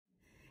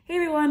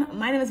everyone,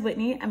 my name is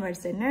Whitney. I'm a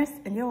registered nurse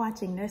and you're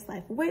watching Nurse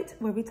Life Wit,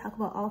 where we talk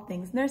about all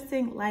things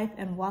nursing, life,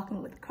 and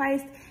walking with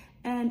Christ.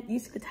 And you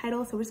see the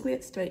title, so we're just gonna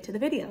get straight to the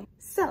video.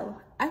 So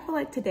I feel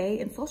like today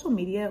in social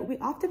media, we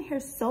often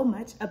hear so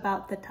much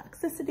about the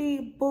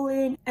toxicity,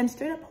 bullying, and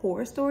straight up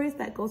horror stories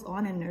that goes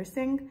on in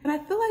nursing. And I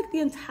feel like the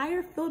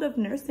entire field of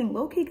nursing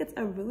low-key gets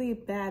a really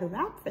bad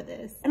rap for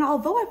this. And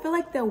although I feel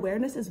like the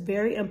awareness is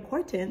very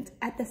important,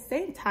 at the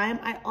same time,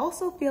 I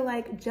also feel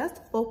like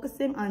just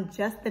focusing on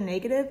just the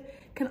negative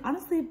can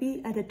honestly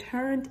be a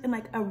deterrent and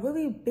like a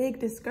really big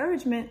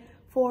discouragement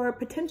for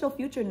potential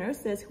future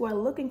nurses who are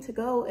looking to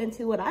go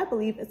into what I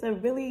believe is a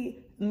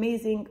really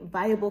amazing,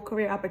 viable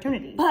career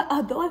opportunity. But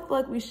although I feel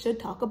like we should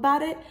talk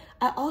about it,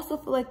 I also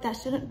feel like that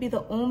shouldn't be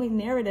the only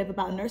narrative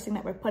about nursing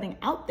that we're putting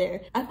out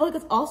there. I feel like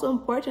it's also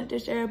important to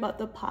share about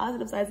the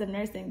positive sides of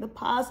nursing, the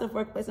positive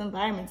workplace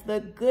environments,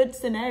 the good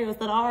scenarios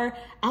that are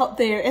out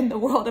there in the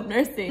world of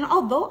nursing. And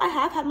although I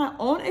have had my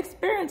own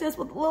experiences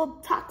with a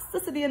little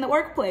toxicity in the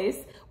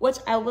workplace, which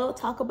I will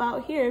talk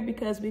about here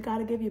because we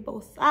gotta give you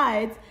both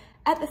sides,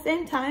 at the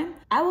same time,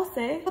 I will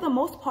say, for the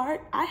most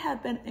part, I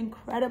have been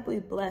incredibly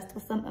blessed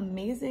with some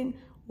amazing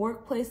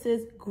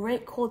workplaces,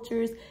 great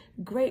cultures,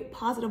 great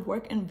positive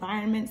work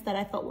environments that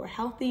I felt were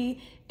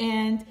healthy.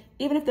 And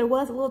even if there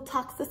was a little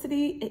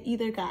toxicity, it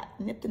either got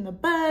nipped in the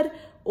bud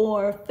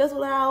or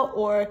fizzled out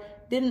or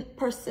didn't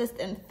persist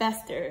and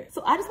fester.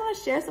 So I just want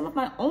to share some of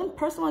my own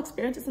personal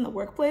experiences in the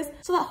workplace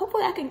so that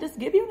hopefully I can just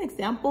give you an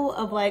example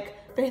of like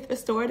faith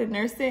restored in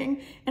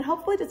nursing and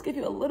hopefully just give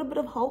you a little bit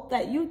of hope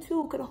that you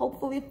too could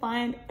hopefully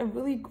find a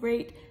really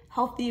great,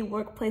 healthy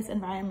workplace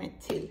environment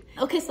too.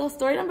 Okay, so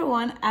story number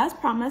one, as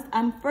promised,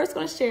 I'm first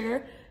going to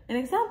share an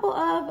example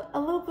of a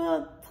little bit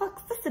of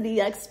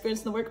toxicity I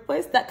experienced in the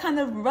workplace that kind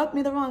of rubbed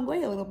me the wrong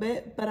way a little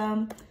bit, but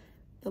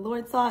the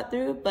Lord saw it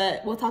through,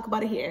 but we'll talk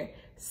about it here.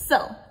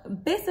 So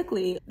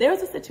basically, there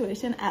was a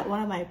situation at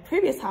one of my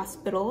previous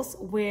hospitals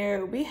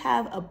where we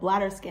have a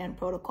bladder scan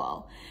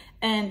protocol.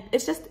 And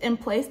it's just in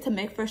place to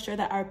make for sure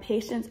that our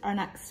patients are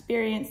not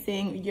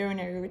experiencing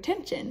urinary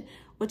retention,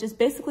 which is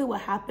basically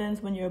what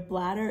happens when your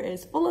bladder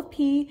is full of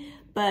pee,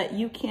 but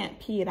you can't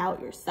pee it out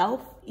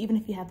yourself, even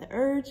if you have the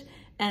urge.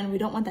 And we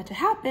don't want that to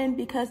happen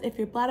because if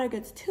your bladder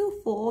gets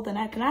too full, then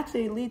that can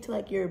actually lead to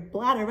like your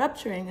bladder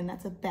rupturing, and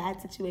that's a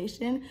bad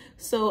situation.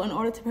 So in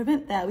order to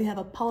prevent that, we have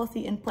a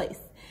policy in place.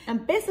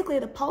 And basically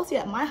the policy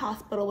at my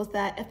hospital was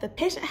that if the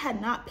patient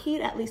had not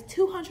peed at least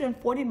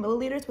 240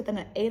 milliliters within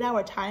an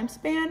 8-hour time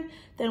span,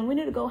 then we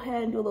need to go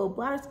ahead and do a little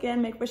bladder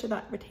scan, make sure they're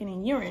not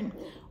retaining urine.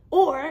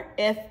 Or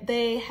if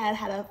they had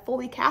had a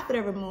Foley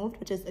catheter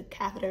removed, which is a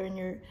catheter in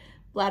your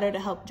bladder to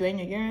help drain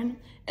your urine,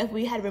 if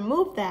we had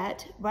removed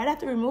that, right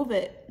after we remove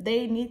it,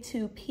 they need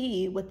to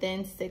pee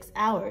within 6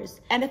 hours.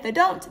 And if they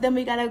don't, then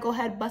we gotta go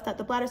ahead, bust out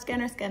the bladder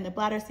scanner, scan the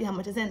bladder, see how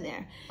much is in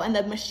there. And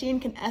the machine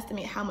can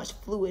estimate how much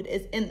fluid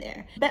is in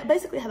there. But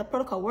basically how the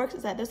protocol works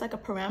is that there's like a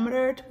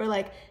parameter to where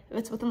like, if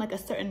it's within like a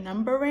certain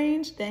number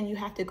range, then you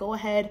have to go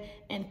ahead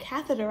and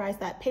catheterize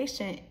that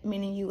patient,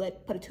 meaning you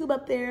like put a tube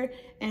up there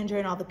and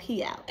drain all the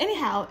pee out.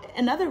 Anyhow,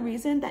 another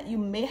reason that you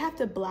may have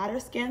to bladder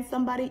scan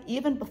somebody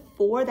even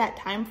before that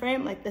time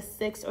frame, like the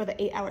 6 or the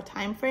 8-hour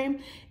time frame,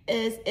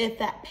 is if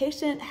that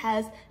patient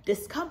has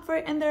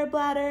discomfort in their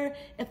bladder,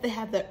 if they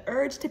have the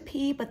urge to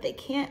pee but they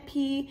can't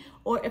pee,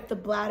 or if the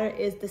bladder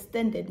is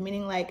distended,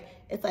 meaning like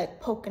it's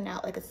like poking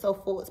out, like it's so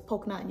full it's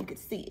poking out and you could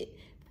see it,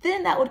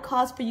 then that would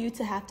cause for you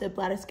to have to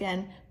bladder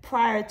scan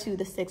prior to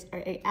the 6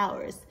 or 8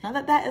 hours. Now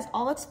that that is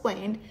all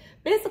explained,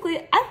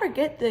 basically, I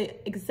forget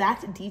the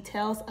exact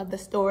details of the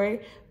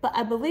story, but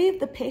I believe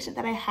the patient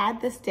that I had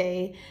this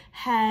day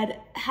had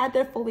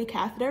their Foley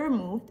catheter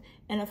removed.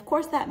 And of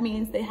course that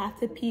means they have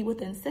to pee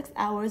within 6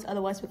 hours,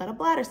 otherwise we got a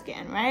bladder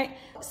scan, right?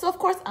 So of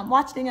course I'm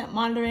watching it,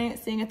 monitoring it,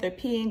 seeing if they're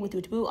peeing, with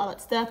all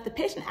that stuff. The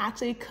patient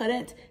actually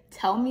couldn't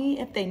tell me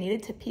if they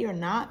needed to pee or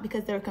not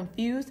because they were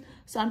confused.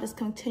 So I'm just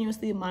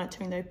continuously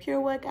monitoring their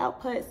PureWick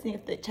output, seeing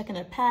if they're checking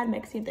their pad,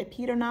 seeing if they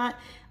peed or not,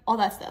 all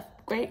that stuff.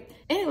 Great.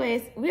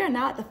 Anyways, we are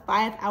now at the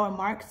 5-hour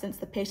mark since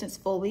the patient's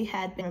Foley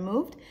had been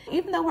removed.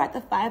 Even though we're at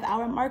the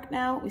 5-hour mark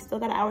now, we still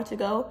got an hour to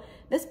go.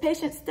 This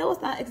patient still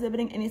was not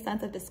exhibiting any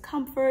signs of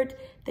discomfort.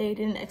 They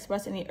didn't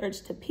express any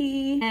urge to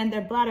pee, and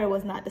their bladder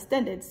was not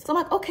distended. So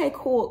I'm like, okay,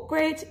 cool,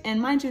 great.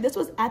 And mind you, this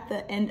was at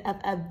the end of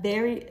a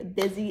very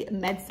busy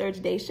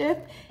med-surg day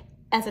shift,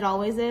 as it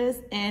always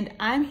is. And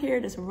I'm here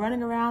just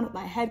running around with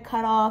my head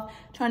cut off,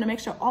 trying to make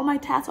sure all my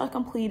tasks are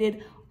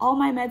completed, all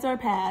my meds are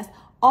passed,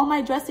 all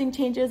my dressing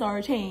changes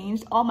are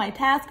changed, all my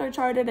tasks are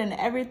charted, and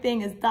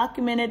everything is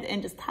documented,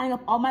 and just tying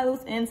up all my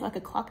loose ends so I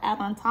could clock out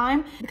on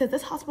time. Because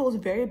this hospital is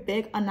very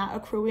big on not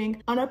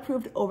accruing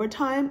unapproved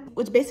overtime,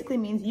 which basically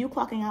means you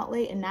clocking out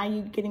late and now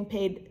you getting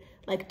paid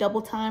like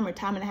double time or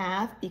time and a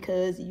half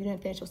because you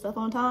didn't finish your stuff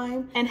on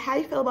time. And how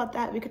you feel about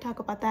that, we could talk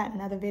about that in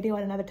another video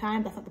at another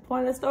time. That's not the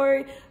point of the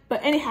story.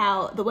 But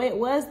anyhow, the way it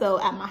was though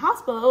at my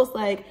hospital, it was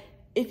like,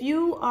 if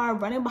you are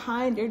running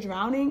behind, you're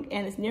drowning,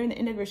 and it's nearing the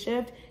end of your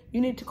shift,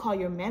 you need to call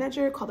your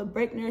manager, call the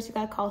break nurse, you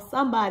gotta call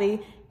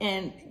somebody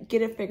and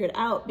get it figured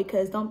out,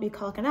 because don't be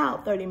clocking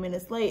out 30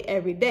 minutes late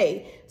every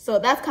day. So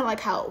that's kind of like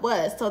how it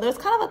was. So there's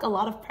kind of like a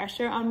lot of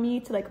pressure on me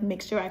to like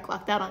make sure I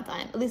clocked out on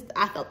time. At least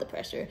I felt the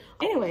pressure.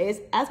 Anyways,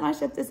 as my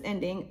shift is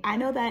ending, I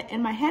know that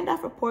in my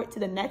handoff report to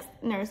the next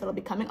nurse that'll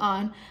be coming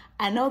on,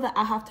 I know that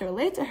I have to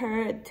relate to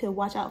her to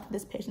watch out for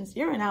this patient's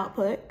urine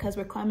output, because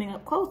we're climbing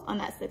up close on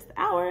that 6th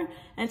hour,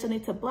 and she'll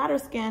need to bladder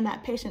scan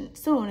that patient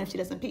soon if she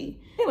doesn't pee.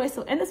 Anyway,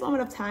 so in this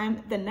moment of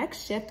time, the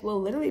next shift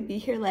will literally be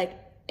here like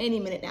any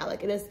minute now.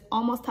 Like, it is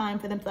almost time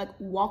for them to like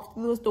walk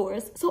through those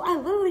doors. So I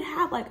literally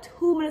have like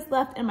 2 minutes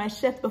left in my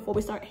shift before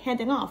we start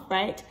handing off,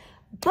 right?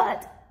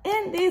 But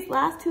in these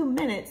last 2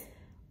 minutes,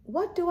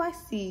 what do I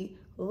see?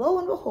 Lo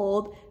and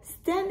behold,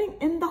 standing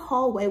in the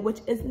hallway,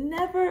 which is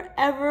never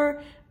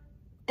ever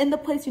in the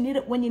place you need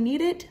it when you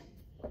need it,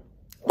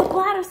 the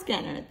bladder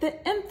scanner,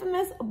 the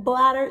infamous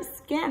bladder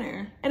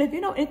scanner. And if you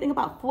know anything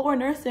about floor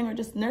nursing or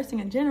just nursing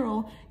in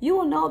general, you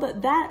will know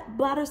that that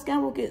bladder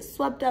scan will get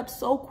swept up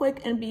so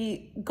quick and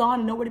be gone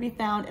and nowhere to be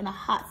found in a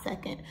hot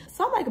second.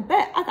 So I'm like,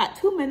 bet, I got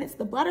 2 minutes.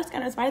 The bladder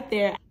scanner is right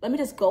there. Let me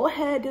just go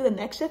ahead, do the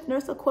next shift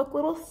nurse a quick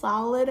little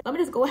solid. Let me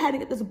just go ahead and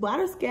get this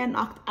bladder scan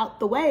knocked out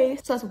the way.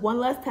 So that's one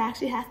less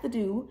task she has to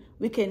do.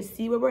 We can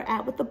see where we're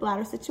at with the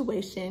bladder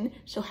situation.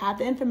 She'll have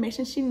the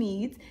information she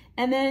needs,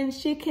 and then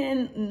she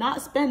can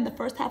not spend the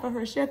first half of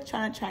her shift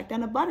trying to track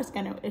down a bladder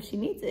scanner if she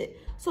needs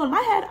it. So in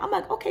my head, I'm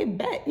like, okay,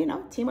 bet, you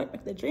know, teamwork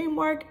makes the dream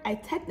work. I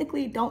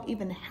technically don't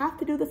even have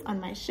to do this on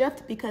my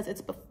shift because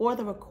it's before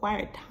the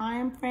required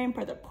time frame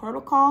per the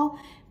protocol.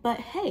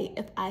 But hey,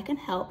 if I can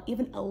help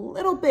even a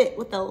little bit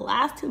with the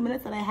last 2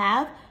 minutes that I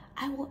have,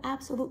 I will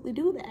absolutely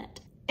do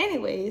that.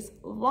 Anyways,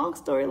 long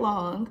story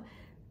long,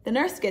 the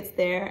nurse gets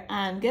there,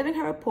 I'm giving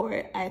her a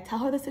report. I tell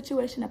her the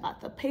situation about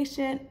the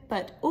patient,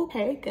 but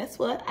okay, guess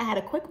what? I had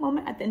a quick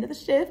moment at the end of the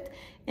shift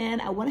and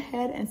I went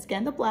ahead and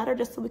scanned the bladder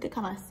just so we could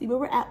kind of see where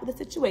we're at with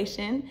the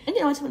situation. And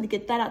you know, I just wanted to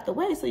get that out the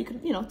way so you could,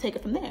 you know, take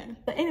it from there.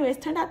 But anyways,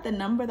 turned out the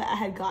number that I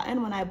had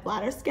gotten when I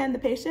bladder scanned the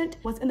patient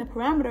was in the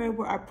parameter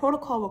where our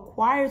protocol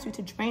requires you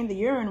to drain the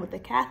urine with a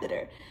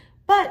catheter.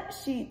 But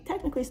she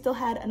technically still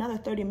had another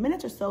 30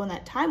 minutes or so in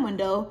that time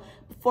window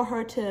for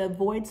her to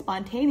void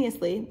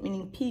spontaneously,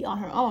 meaning pee on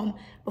her own,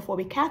 before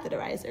we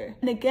catheterize her.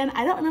 And again,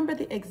 I don't remember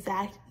the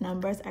exact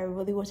numbers. I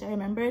really wish I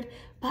remembered,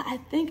 but I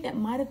think it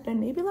might have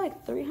been maybe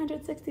like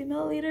 360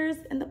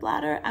 milliliters in the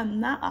bladder. I'm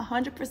not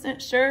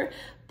 100% sure,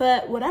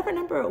 but whatever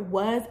number it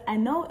was, I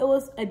know it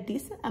was a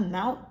decent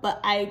amount, but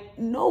I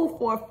know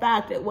for a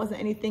fact it wasn't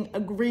anything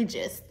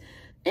egregious.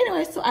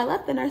 Anyway, so I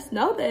let the nurse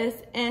know this,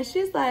 and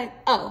she's like,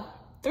 oh,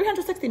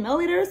 360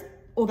 milliliters?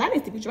 Well, that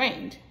needs to be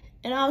drained.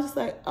 And I was just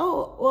like,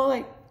 oh, well,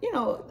 like, you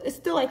know, it's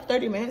still like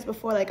 30 minutes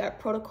before like our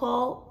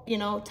protocol, you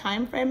know,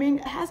 time framing.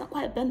 It hasn't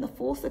quite been the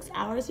full 6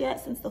 hours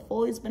yet since the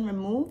Foley's been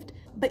removed.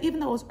 But even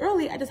though it was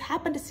early, I just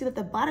happened to see that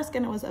the bladder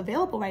scanner was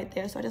available right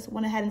there. So I just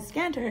went ahead and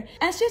scanned her.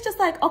 And she's just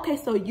like, okay,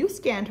 so you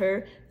scanned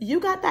her, you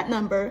got that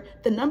number.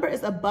 The number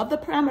is above the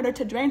parameter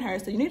to drain her.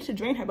 So you need to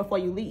drain her before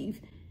you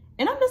leave.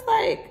 And I'm just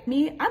like,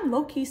 I'm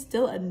low-key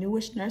still a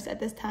newish nurse at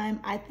this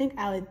time. I think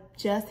I would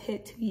just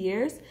hit 2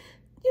 years.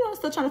 You know,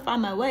 still trying to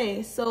find my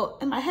way. So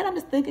in my head, I'm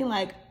just thinking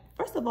like,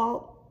 first of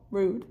all,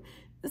 rude.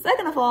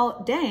 Second of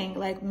all, dang,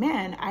 like,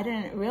 man, I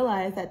didn't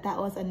realize that that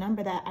was a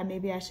number that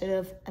maybe I should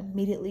have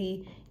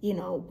immediately, you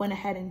know, went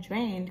ahead and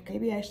drained.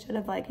 Maybe I should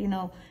have, like, you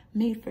know,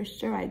 made for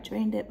sure I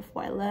drained it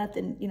before I left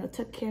and, you know,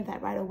 took care of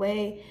that right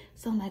away.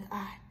 So I'm like,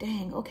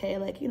 dang, okay,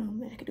 like, you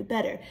know, I could do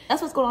better.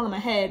 That's what's going on in my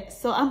head.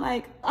 So I'm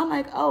like,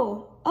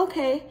 oh,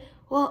 okay.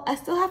 Well, I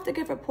still have to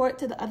give report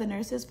to the other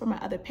nurses for my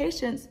other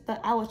patients, but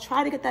I will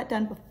try to get that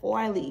done before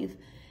I leave.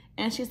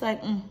 And she's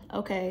like,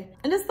 okay.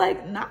 And it's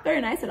like, not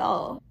very nice at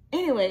all.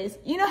 Anyways,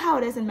 you know how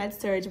it is in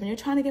med-surg when you're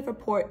trying to give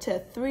report to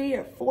 3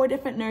 or 4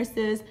 different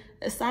nurses,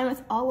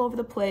 assignments all over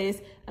the place.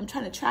 I'm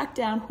trying to track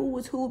down who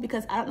was who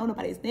because I don't know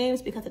nobody's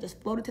names because I just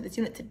floated to this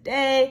unit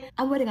today.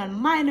 I'm waiting on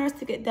my nurse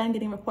to get done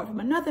getting a report from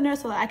another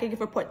nurse so that I can give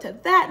report to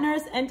that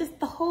nurse, and just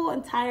the whole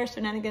entire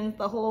shenanigans,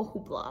 the whole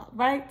hoopla,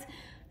 right?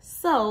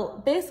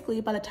 So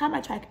basically, by the time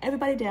I track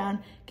everybody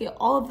down, get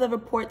all of the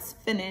reports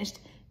finished,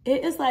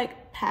 it is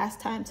like past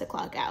time to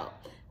clock out.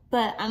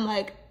 But I'm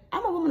like,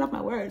 I'm a woman of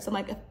my word. So I'm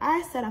like, if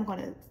I said I'm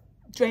gonna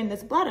drain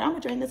this bladder, I'm gonna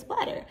drain this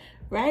bladder,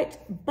 right?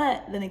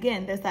 But then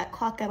again, there's that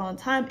clock out on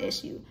time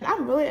issue.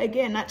 I'm really,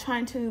 again, not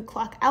trying to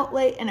clock out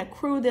late and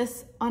accrue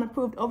this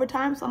unapproved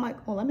overtime. So I'm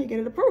like, well, let me get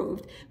it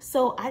approved.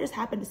 So I just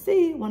happened to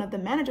see one of the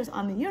managers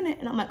on the unit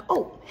and I'm like,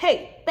 oh,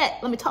 hey, Bet,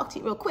 let me talk to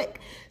you real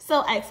quick.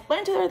 So I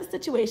explained to her the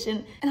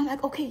situation and I'm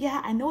like, okay,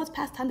 yeah, I know it's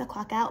past time to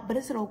clock out, but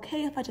is it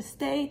okay if I just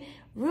stay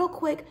real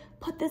quick,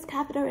 put this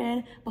catheter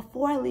in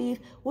before I leave,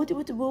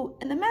 woo-de-woo-de-woo?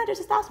 And the manager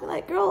just stops me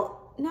like,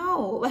 girl,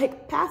 no,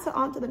 like pass it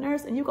on to the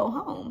nurse and you go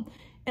home.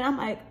 And I'm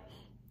like,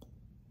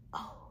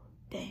 oh,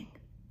 dang.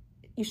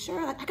 You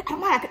sure? Like, I don't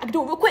mind, I can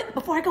do it real quick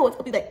before I go.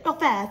 It'll be like real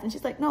fast. And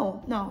she's like,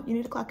 no, you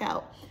need to clock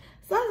out.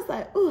 So I was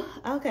like, ooh,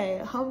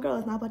 okay, homegirl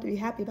is not about to be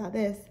happy about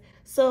this.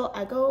 So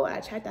I go, I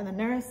track down the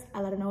nurse,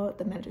 I let her know what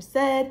the manager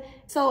said.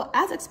 So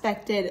as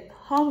expected,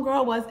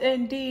 homegirl was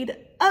indeed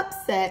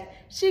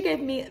upset. She gave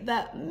me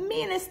the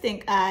meanest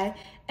stink eye.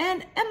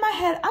 And in my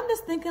head, I'm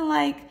just thinking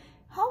like,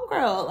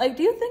 homegirl, like,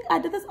 do you think I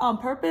did this on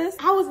purpose?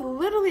 I was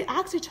literally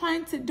actually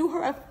trying to do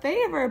her a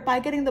favor by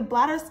getting the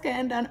bladder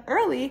scan done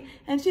early,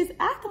 and she's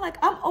acting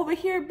like I'm over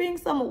here being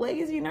some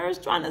lazy nurse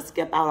trying to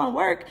skip out on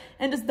work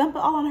and just dump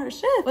it all on her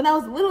shift, when that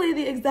was literally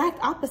the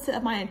exact opposite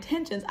of my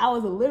intentions. I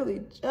was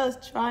literally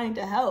just trying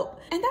to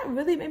help. And that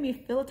really made me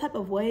feel a type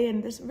of way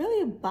and just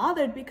really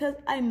bothered, because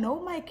I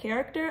know my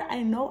character,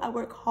 I know I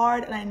work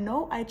hard, and I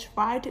know I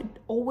try to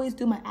always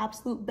do my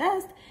absolute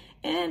best.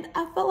 And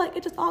I felt like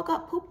it just all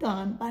got pooped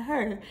on by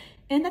her.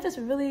 And that just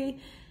really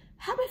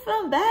had me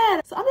feeling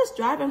bad. So I'm just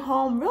driving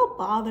home real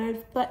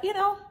bothered. But you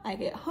know, I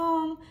get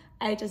home,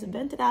 I just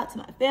vented out to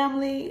my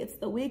family. It's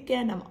the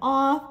weekend, I'm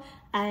off.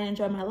 I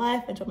enjoy my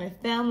life, enjoy my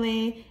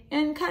family,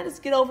 and kind of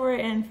just get over it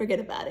and forget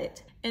about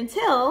it.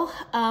 Until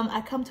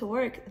I come to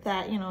work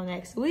that,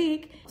 next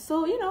week.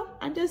 So,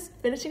 I'm just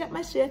finishing up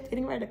my shift,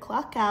 getting ready to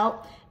clock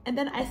out. And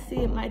then I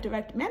see my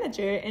direct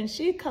manager, and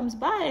she comes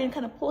by and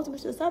kind of pulls me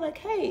to the side like,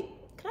 hey,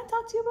 can I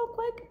talk to you real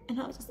quick? And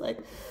I was just like,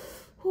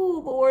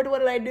 oh Lord, what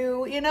did I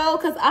do?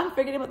 Because I'm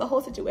forgetting about the whole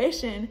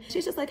situation.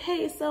 She's just like,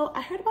 hey, so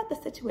I heard about the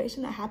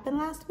situation that happened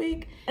last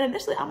week. And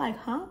initially I'm like,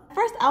 huh?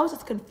 First, I was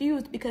just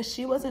confused because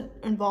she wasn't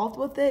involved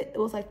with it. It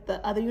was like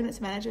the other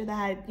unit's manager that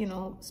I,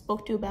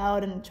 spoke to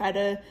about and tried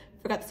to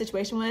figure out the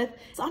situation with.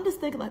 So I'm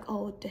just thinking like,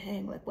 oh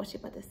dang, like what's she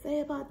about to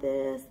say about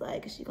this?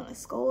 Like, is she gonna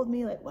scold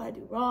me? Like, what I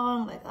do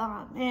wrong? Like,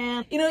 oh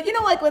man. You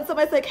know, like when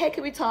somebody's like, hey,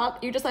 can we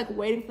talk? You're just like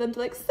waiting for them to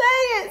like, say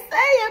it,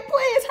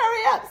 please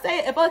hurry up, say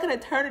it. It felt like an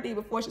eternity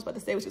before she was about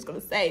to say what she was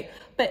gonna say.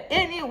 But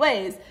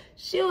anyways,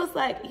 she was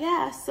like,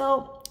 yeah,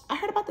 so I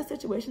heard about the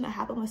situation that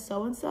happened with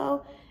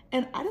so-and-so,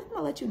 and I just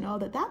wanna let you know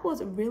that that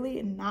was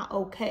really not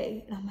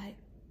okay. And I'm like,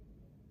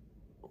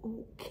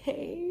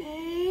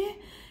 okay.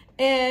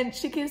 And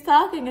she keeps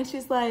talking and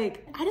she's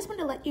like, I just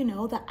wanted to let you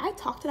know that I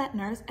talked to that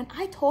nurse and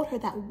I told her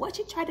that what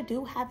she tried to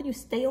do, having you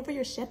stay over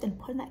your shift and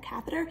put in that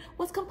catheter,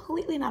 was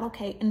completely not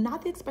okay and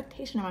not the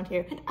expectation around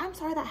here. And I'm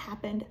sorry that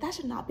happened. That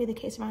should not be the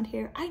case around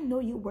here. I know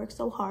you work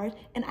so hard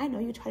and I know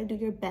you try to do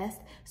your best.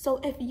 So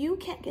if you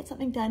can't get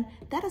something done,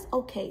 that is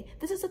okay.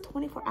 This is a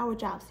 24-hour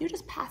job, so you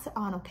just pass it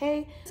on,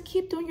 okay? Just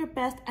keep doing your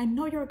best. I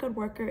know you're a good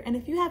worker. And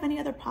if you have any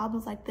other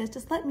problems like this,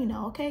 just let me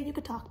know, okay? You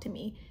could talk to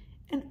me.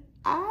 And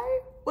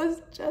I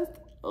was just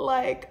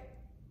like,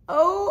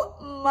 oh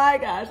my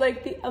gosh,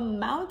 like the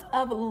amount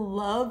of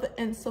love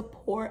and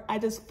support I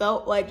just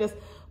felt like just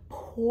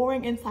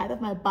pouring inside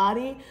of my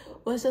body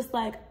was just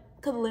like,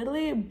 could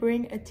literally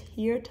bring a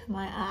tear to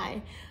my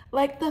eye.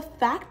 Like the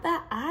fact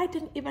that I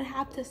didn't even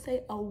have to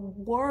say a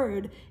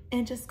word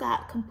and just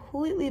got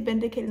completely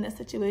vindicated in this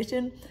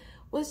situation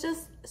was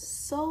just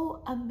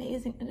so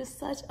amazing and just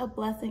such a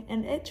blessing.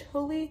 And it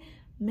truly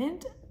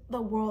meant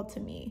the world to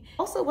me.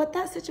 Also, what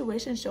that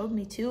situation showed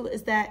me too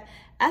is that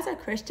as a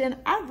Christian,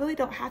 I really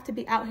don't have to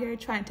be out here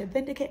trying to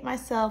vindicate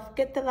myself,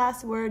 get the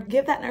last word,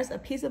 give that nurse a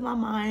piece of my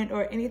mind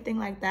or anything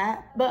like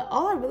that. But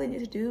all I really need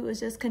to do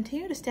is just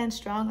continue to stand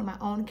strong in my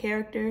own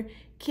character,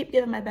 keep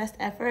giving my best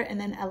effort, and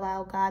then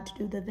allow God to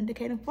do the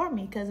vindicating for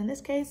me. Because in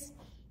this case,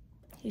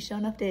 he sure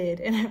enough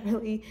did, and I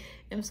really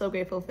am so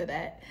grateful for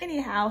that.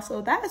 Anyhow, so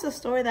that is a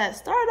story that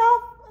started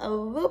off a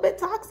little bit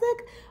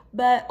toxic,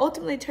 but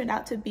ultimately turned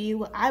out to be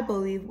what I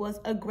believe was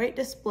a great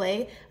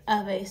display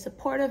of a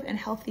supportive and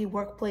healthy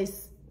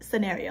workplace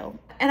scenario.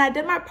 And I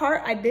did my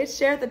part. I did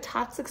share the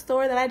toxic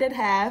story that I did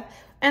have,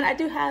 and I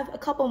do have a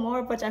couple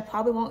more, which I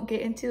probably won't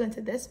get into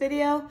this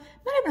video.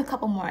 Not even a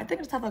couple more. I think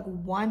I just have like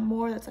one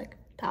more that's like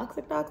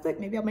toxic.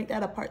 Maybe I'll make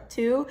that a part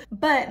 2.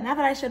 But now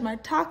that I shared my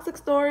toxic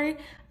story,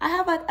 I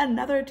have like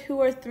another 2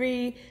 or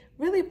 3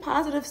 really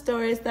positive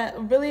stories that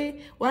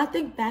really, when I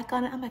think back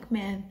on it, I'm like,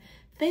 man,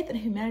 faith in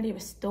humanity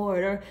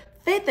restored, or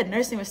faith in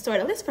nursing restored,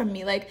 at least for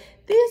me. Like,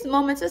 these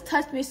moments just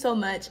touched me so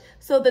much.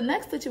 So the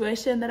next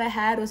situation that I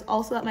had was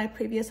also at my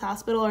previous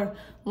hospital, or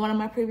one of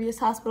my previous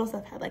hospitals.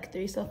 I've had like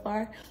 3 so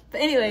far.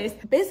 But anyways,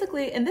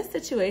 basically in this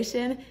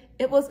situation,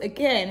 it was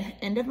again,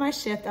 end of my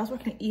shift. I was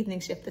working an evening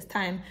shift this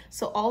time.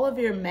 So all of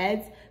your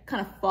meds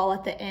kind of fall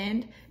at the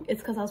end. It's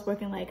because I was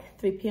working like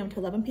 3 p.m. to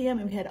 11 p.m.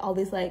 and we had all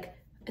these like,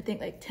 I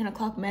think like 10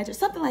 o'clock meds or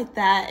something like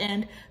that.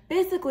 And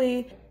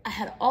basically I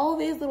had all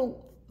these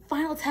little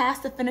final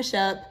tasks to finish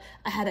up.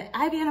 I had an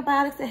IV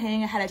antibiotics to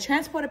hang. I had to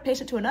transport a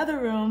patient to another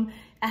room.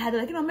 I had to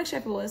like, make sure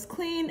everyone was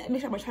clean,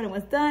 make sure my charting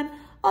was done,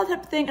 all that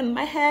type of thing. In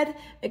my head,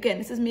 again,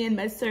 this is me in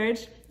med-surg.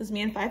 This is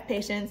me and 5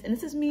 patients. And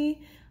this is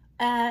me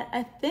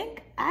I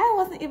think I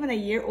wasn't even a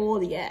year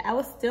old yet. I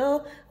was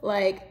still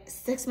like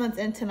 6 months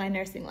into my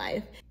nursing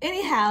life.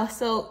 Anyhow,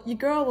 so your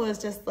girl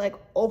was just like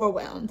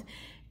overwhelmed.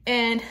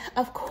 And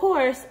of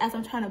course, as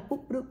I'm trying to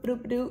boop, boop,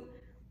 boop, boop,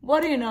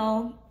 what do you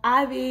know?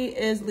 IV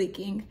is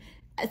leaking.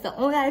 It's the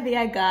only IV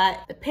I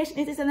got. The patient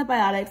needs these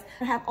antibiotics.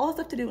 I have all the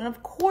stuff to do. And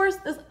of course,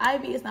 this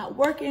IV is not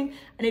working.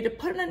 I need to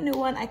put in a new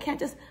one. I can't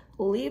just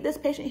leave this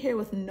patient here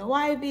with no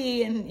IV,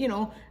 and you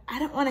know, I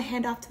don't want to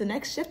hand off to the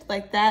next shift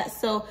like that.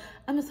 So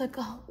I'm just like,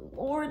 oh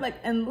Lord, like,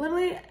 and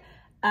literally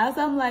as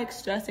I'm like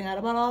stressing out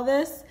about all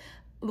this,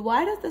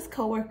 why does this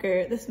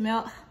coworker, this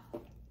male,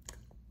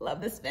 love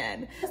this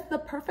man, it's the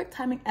perfect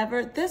timing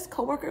ever, this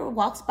coworker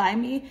walks by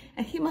me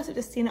and he must have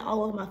just seen it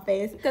all over my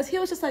face, because he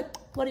was just like,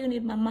 what do you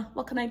need, mama?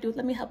 What can I do?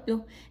 Let me help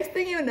you. Next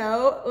thing you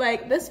know,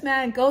 like, this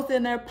man goes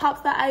in there, pops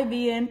the IV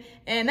in,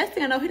 and next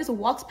thing I know, he just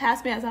walks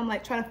past me as I'm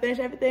like trying to finish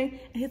everything,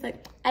 and he's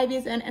like,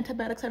 IV's in,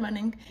 antibiotics are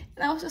running.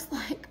 And I was just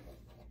like,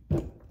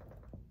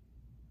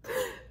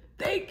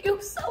 thank you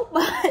so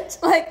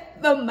much.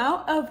 Like, the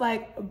amount of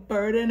like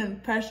burden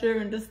and pressure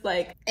and just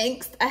like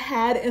angst I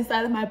had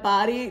inside of my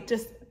body,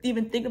 just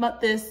even thinking about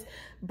this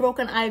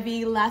broken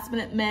IV, last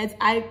minute meds,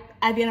 IV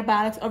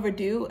antibiotics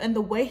overdue, and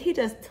the way he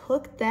just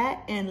took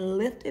that and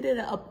lifted it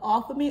up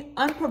off of me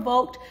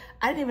unprovoked.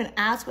 I didn't even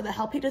ask for the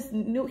help. He just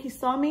knew, he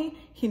saw me,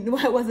 he knew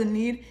I was in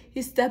need,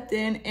 he stepped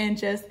in and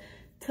just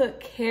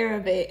took care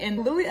of it. And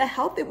literally, a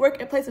healthy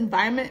workplace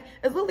environment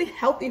is literally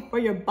healthy for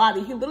your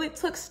body. He literally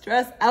took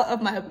stress out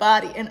of my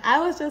body, and I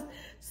was just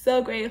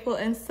so grateful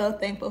and so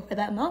thankful for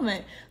that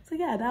moment. So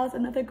yeah, that was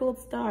another gold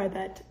star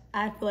that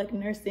I feel like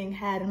nursing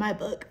had in my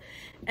book.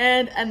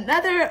 And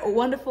another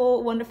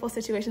wonderful, wonderful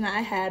situation that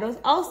I had was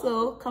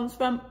also comes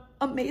from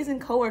amazing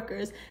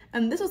coworkers.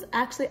 And this was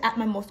actually at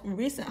my most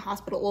recent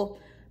hospital. Well,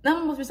 not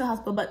my most recent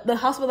hospital, but the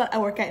hospital that I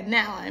work at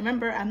now. I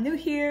remember I'm new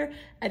here.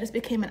 I just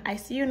became an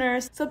ICU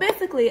nurse. So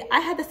basically, I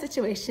had the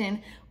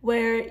situation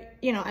where,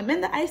 you know, I'm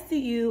in the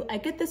ICU, I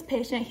get this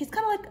patient, he's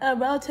kind of like a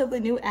relatively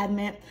new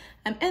admit.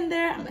 I'm in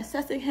there, I'm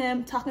assessing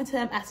him, talking to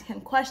him, asking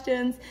him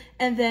questions,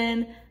 and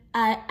then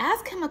I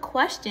ask him a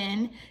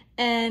question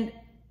and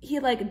he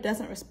like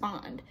doesn't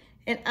respond.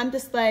 And I'm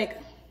just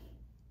like,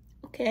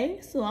 okay,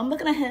 so I'm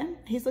looking at him,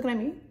 he's looking at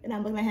me, and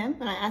I'm looking at him,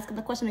 and I ask him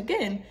the question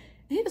again, and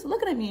he's just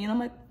looking at me, and I'm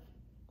like,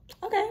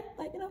 okay,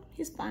 like, you know,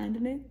 he's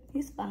finding it,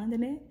 he's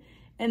finding it.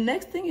 And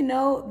next thing you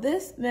know,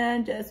 this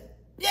man just,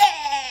 yeah,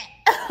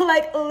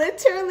 like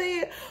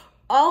literally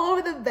all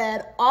over the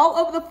bed, all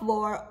over the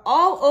floor,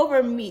 all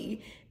over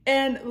me.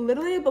 And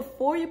literally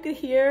before you could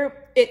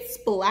hear it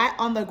splat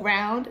on the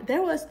ground,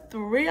 there was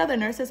 3 other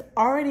nurses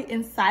already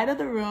inside of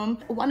the room.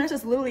 One nurse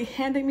is literally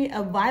handing me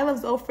a vial of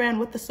Zofran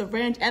with the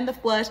syringe and the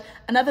flush.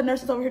 Another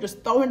nurse is over here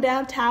just throwing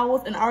down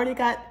towels and already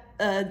got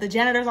the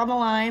janitors on the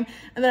line.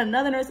 And then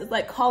another nurse is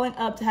like calling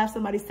up to have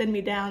somebody send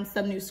me down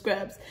some new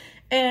scrubs.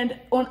 And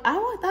when I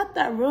walked out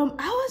that room,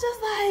 I was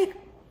just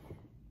like,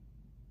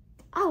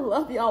 I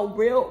love y'all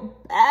real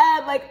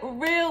bad, like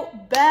real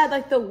bad.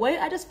 Like the way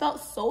I just felt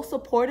so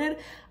supported.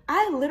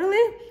 I literally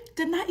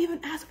did not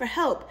even ask for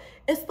help.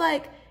 It's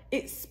like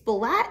it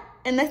splat,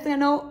 and next thing I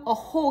know, a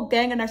whole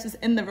gang of nurses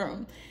in the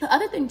room. The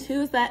other thing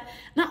too is that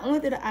not only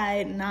did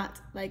I not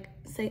like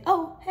say,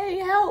 oh, hey,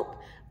 help,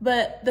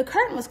 but the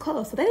curtain was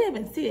closed, so they didn't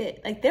even see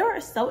it. Like they were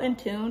so in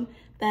tune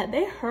that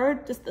they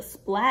heard just the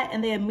splat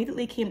and they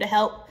immediately came to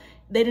help.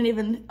 They didn't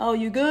even, oh,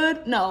 you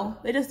good? No,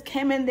 they just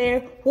came in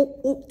there, whoop,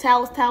 whoop,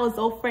 towels,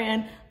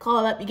 Zofran,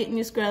 call it up, you getting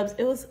new scrubs.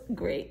 It was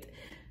great.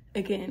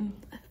 Again,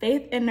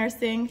 faith in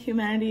nursing,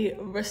 humanity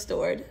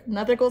restored.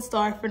 Another gold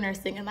star for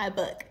nursing in my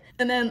book.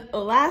 And then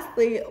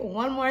lastly,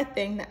 one more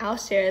thing that I'll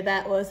share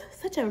that was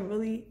such a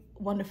really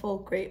wonderful,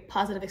 great,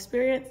 positive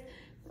experience.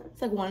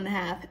 It's like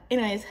 1.5.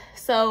 Anyways,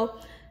 so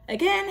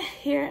again,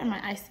 here in my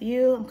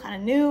ICU, I'm kind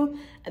of new.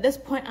 At this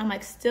point, I'm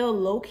like still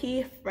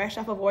low-key fresh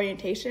off of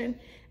orientation.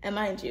 And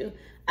mind you,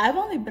 I've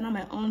only been on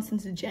my own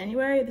since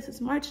January. This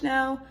is March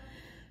now.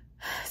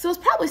 So it's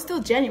probably still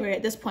January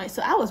at this point.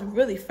 So I was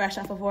really fresh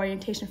off of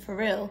orientation for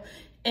real.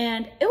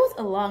 And it was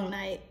a long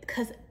night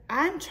because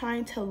I'm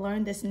trying to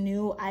learn this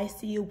new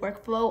ICU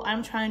workflow.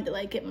 I'm trying to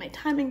like get my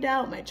timing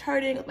down, my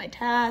charting of my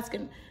task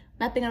and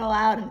mapping it all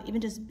out, and even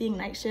just being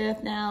night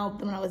shift now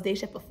when I was day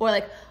shift before,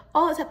 like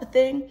all that type of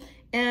thing.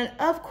 And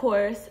of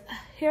course,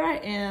 here I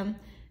am,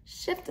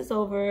 shift is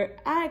over.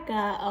 I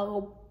got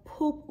a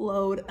poop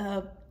load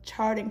of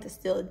charting to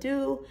still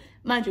do.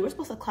 Mind you, we're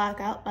supposed to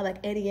clock out by like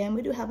 8 a.m.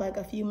 We do have like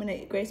a few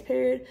minute grace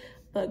period,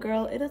 but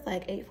girl, it is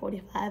like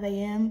 8:45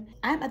 a.m.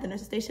 I'm at the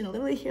nurse's station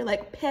literally here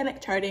like panic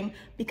charting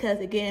because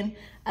again,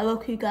 I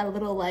low-key got a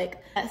little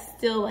like,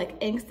 still like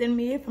angst in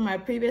me from my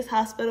previous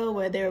hospital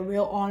where they were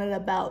real on it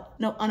about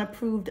no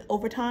unapproved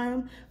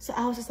overtime. So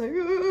I was just like,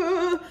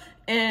 ugh.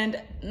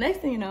 And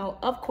next thing you know,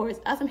 of course,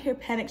 as I'm here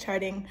panic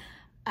charting,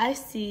 I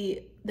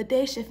see the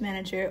day shift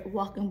manager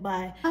walking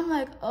by. I'm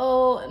like,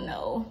 oh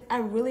no. I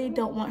really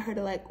don't want her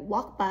to like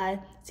walk by,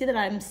 see that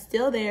I'm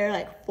still there,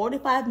 like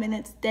 45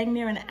 minutes, dang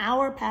near an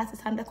hour past the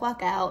time to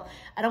clock out.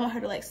 I don't want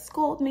her to like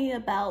scold me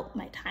about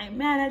my time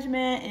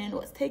management and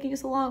what's taking you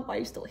so long, why are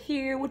you still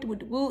here,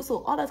 woo.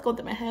 So all that's going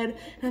through my head,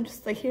 and I'm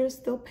just like here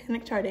still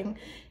panic charting.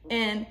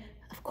 And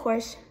of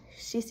course,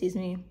 she sees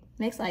me,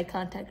 makes eye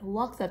contact,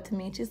 walks up to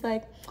me, and she's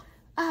like,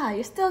 ah,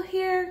 you're still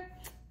here?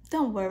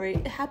 Don't worry,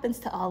 it happens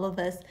to all of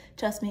us.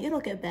 Trust me, it'll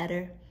get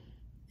better.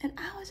 And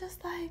I was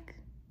just like,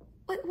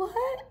 wait, what?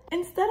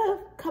 Instead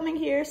of coming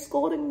here,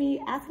 scolding me,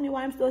 asking me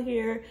why I'm still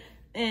here,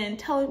 and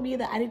telling me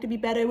that I need to be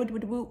better,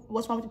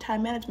 what's wrong with the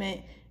time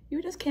management.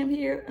 You just came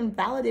here and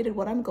validated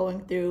what I'm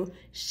going through,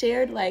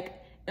 shared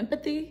like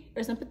empathy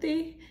or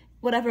sympathy,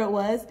 whatever it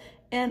was,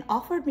 and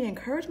offered me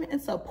encouragement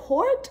and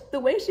support. The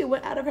way she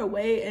went out of her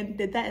way and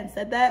did that and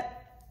said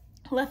that,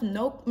 left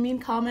no mean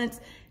comments,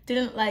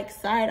 didn't like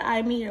side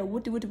eye me or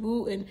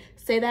woo and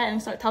say that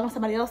and start talking to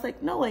somebody else.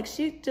 Like, no, like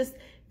she just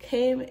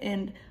came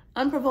and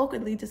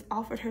unprovokedly just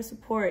offered her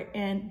support.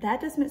 And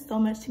that just meant so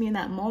much to me in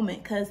that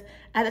moment, because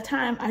at the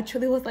time I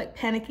truly was like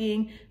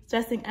panicking,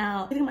 stressing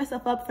out, beating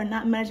myself up for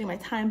not managing my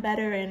time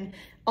better and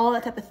all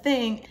that type of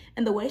thing.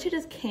 And the way she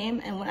just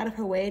came and went out of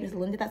her way and just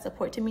lended that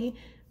support to me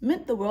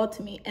meant the world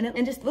to me. And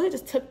it just really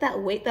just took that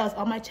weight that was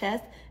on my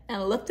chest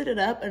and lifted it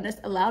up and just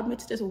allowed me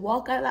to just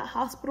walk out of that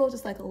hospital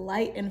just like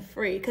light and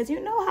free. Because you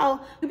know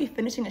how you'd be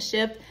finishing a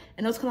shift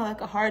and it was kind of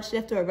like a hard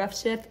shift or a rough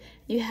shift.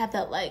 You have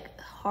that like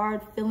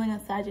hard feeling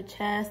inside your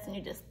chest and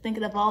you're just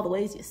thinking of all the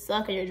ways you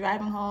suck and you're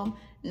driving home.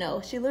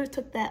 No, she literally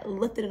took that,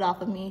 lifted it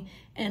off of me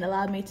and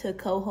allowed me to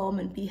go home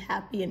and be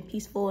happy and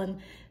peaceful. And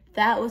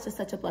that was just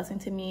such a blessing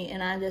to me.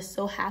 And I'm just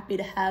so happy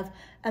to have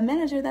a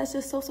manager that's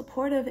just so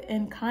supportive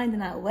and kind in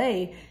that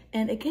way.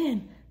 And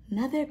again,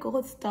 another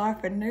gold star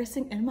for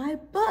nursing in my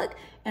book.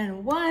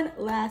 And one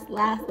last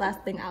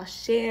thing I'll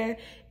share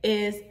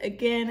is,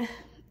 again,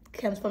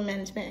 comes from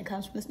management and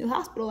comes from this new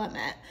hospital I'm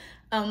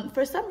at.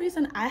 For some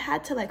reason, I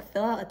had to like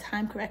fill out a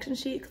time correction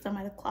sheet because I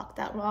might have clocked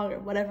out wrong or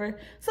whatever,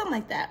 something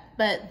like that.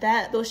 But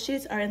those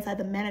sheets are inside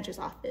the manager's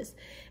office.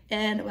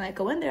 And when I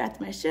go in there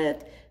after my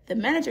shift, the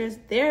managers,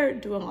 they're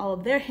doing all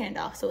of their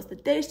handoffs. So it's the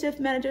day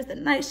shift managers, the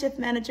night shift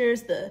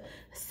managers, the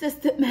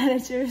assistant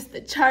managers,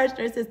 the charge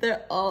nurses,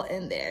 they're all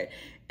in there.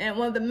 And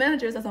one of the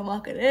managers, as I'm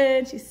walking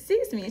in, she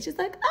sees me and she's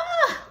like,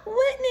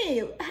 Whitney,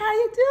 how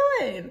you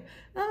doing? And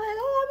I'm like,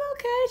 oh, I'm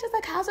okay. She's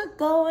like, how's it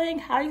going?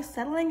 How are you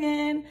settling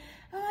in?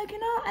 I'm like,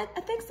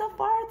 I think so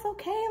far it's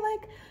okay.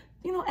 Like,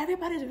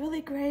 everybody's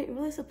really great,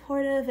 really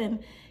supportive.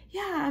 And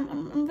yeah,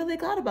 I'm really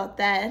glad about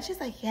that. And she's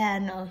like, yeah,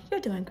 no,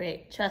 you're doing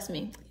great. Trust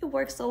me. You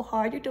work so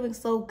hard. You're doing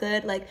so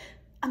good. Like,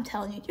 I'm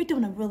telling you, you're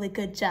doing a really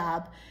good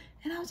job.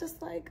 And I was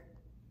just like,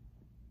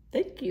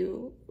 thank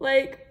you.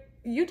 Like,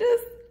 you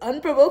just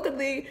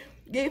unprovokedly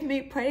gave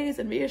me praise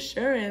and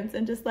reassurance,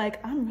 and just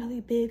like, I'm really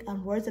big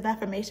on words of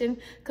affirmation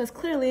because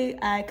clearly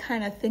I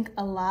kind of think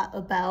a lot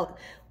about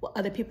what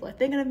other people are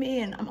thinking of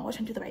me, and I'm always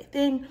trying to do the right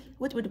thing,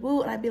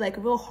 and I'd be like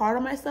real hard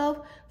on myself.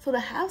 So to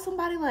have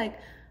somebody like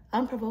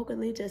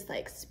unprovokedly just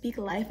like speak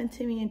life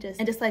into me and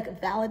just like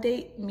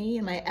validate me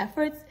and my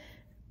efforts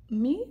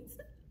means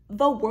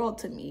the world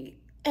to me.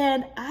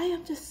 And I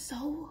am just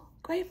so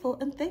grateful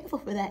and thankful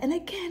for that. And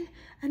again,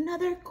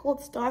 another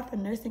gold star for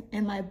nursing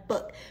in my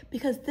book,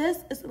 because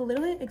this is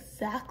literally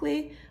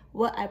exactly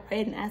what I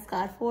prayed and asked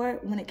God for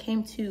when it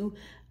came to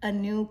a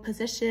new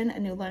position, a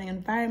new learning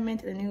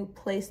environment, a new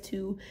place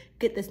to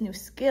get this new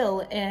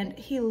skill. And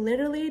he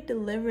literally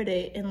delivered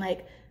it in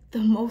like the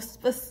most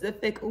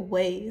specific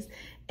ways.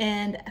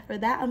 And for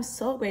that, I'm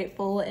so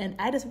grateful. And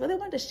I just really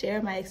wanted to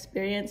share my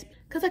experience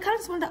because I kind of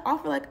just wanted to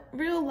offer like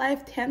real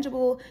life,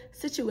 tangible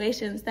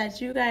situations that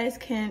you guys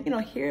can,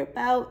 hear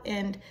about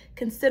and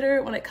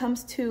consider when it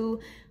comes to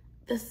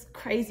this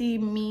crazy,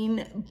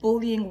 mean,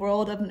 bullying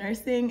world of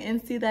nursing,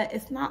 and see that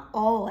it's not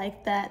all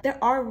like that. There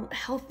are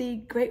healthy,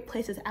 great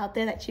places out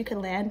there that you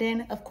can land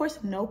in. Of course,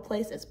 no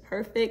place is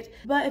perfect,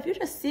 but if you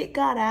just seek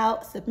God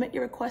out, submit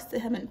your requests to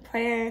him in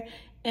prayer,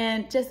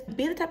 and just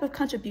be the type of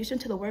contribution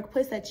to the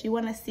workplace that you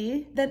want to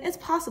see, then it's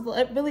possible.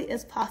 It really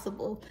is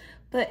possible.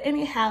 But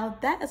anyhow,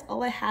 that is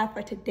all I have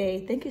for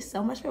today. Thank you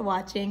so much for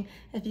watching.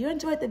 If you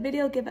enjoyed the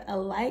video, give it a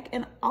like.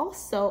 And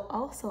also,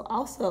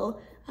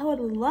 I would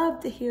love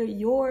to hear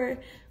your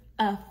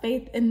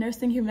faith in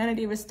nursing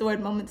humanity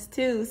restored moments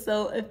too.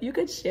 So if you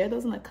could share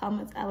those in the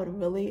comments, I would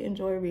really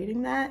enjoy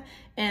reading that.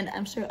 And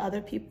I'm sure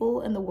other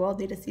people in the world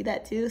need to see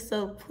that too.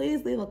 So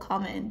please leave a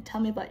comment and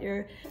tell me about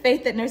your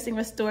faith in nursing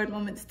restored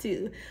moments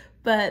too.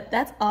 But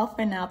that's all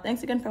for now.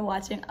 Thanks again for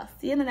watching. I'll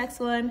see you in the next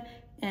one.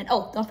 And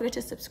don't forget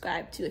to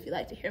subscribe too if you'd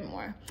like to hear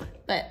more.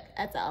 But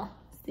that's all.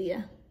 See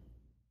ya.